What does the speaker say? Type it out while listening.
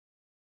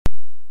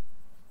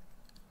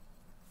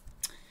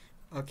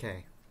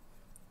Okay,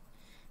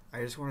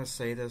 I just want to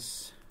say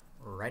this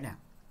right now.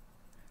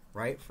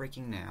 Right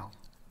freaking now.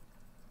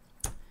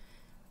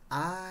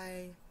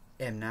 I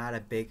am not a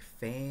big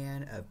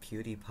fan of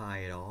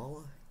PewDiePie at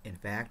all. In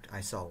fact, I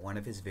saw one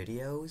of his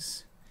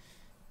videos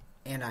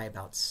and I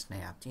about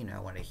snapped. You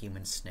know, when a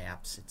human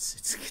snaps,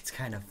 it's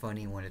kind of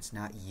funny when it's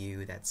not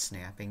you that's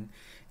snapping,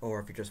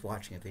 or if you're just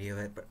watching a video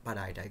of it. But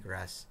I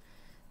digress.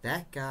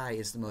 That guy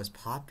is the most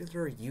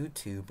popular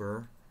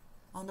YouTuber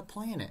on the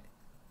planet,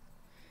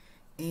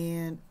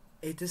 and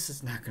this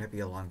is not going to be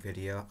a long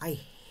video. I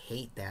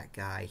hate that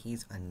guy.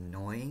 He's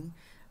annoying.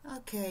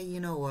 Okay, you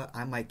know what?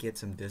 I might get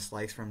some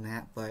dislikes from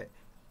that, but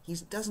he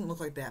doesn't look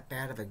like that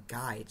bad of a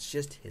guy. It's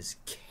just his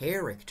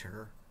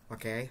character,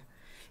 okay?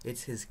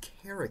 It's his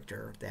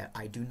character that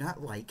I do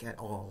not like at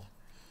all.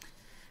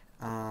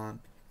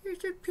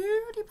 It's a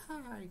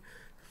PewDiePie.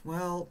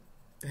 Well,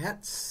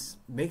 that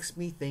makes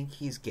me think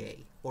he's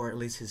gay, or at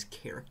least his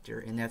character,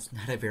 and that's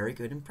not a very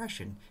good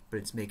impression. But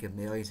it's making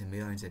millions and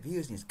millions of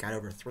views, and he's got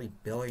over 3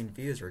 billion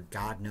views, or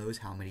God knows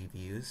how many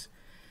views.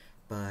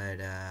 But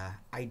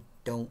I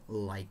don't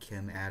like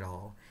him at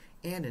all.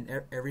 And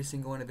in every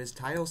single one of his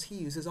titles, he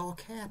uses all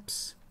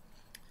caps.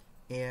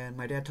 And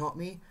my dad taught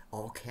me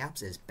all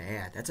caps is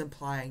bad. That's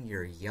implying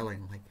you're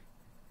yelling like,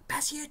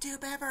 best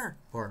YouTube ever!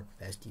 Or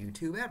best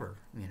YouTube ever.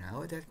 You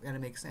know, that kind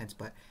of makes sense.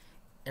 But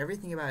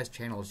everything about his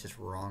channel is just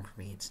wrong for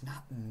me. It's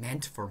not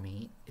meant for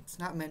me. It's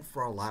not meant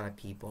for a lot of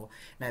people.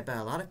 And I bet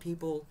a lot of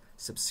people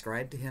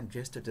subscribe to him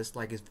just to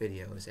dislike his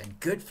videos. And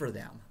good for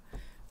them.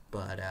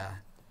 But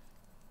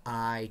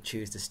I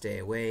choose to stay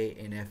away.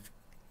 And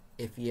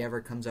if he ever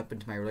comes up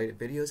into my related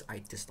videos,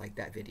 I dislike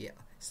that video.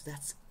 So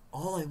that's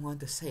all I want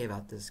to say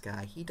about this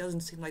guy. He doesn't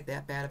seem like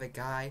that bad of a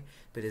guy,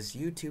 but his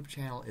YouTube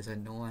channel is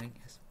annoying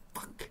as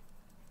fuck.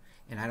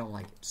 And I don't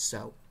like it.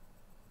 So,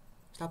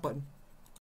 stop button.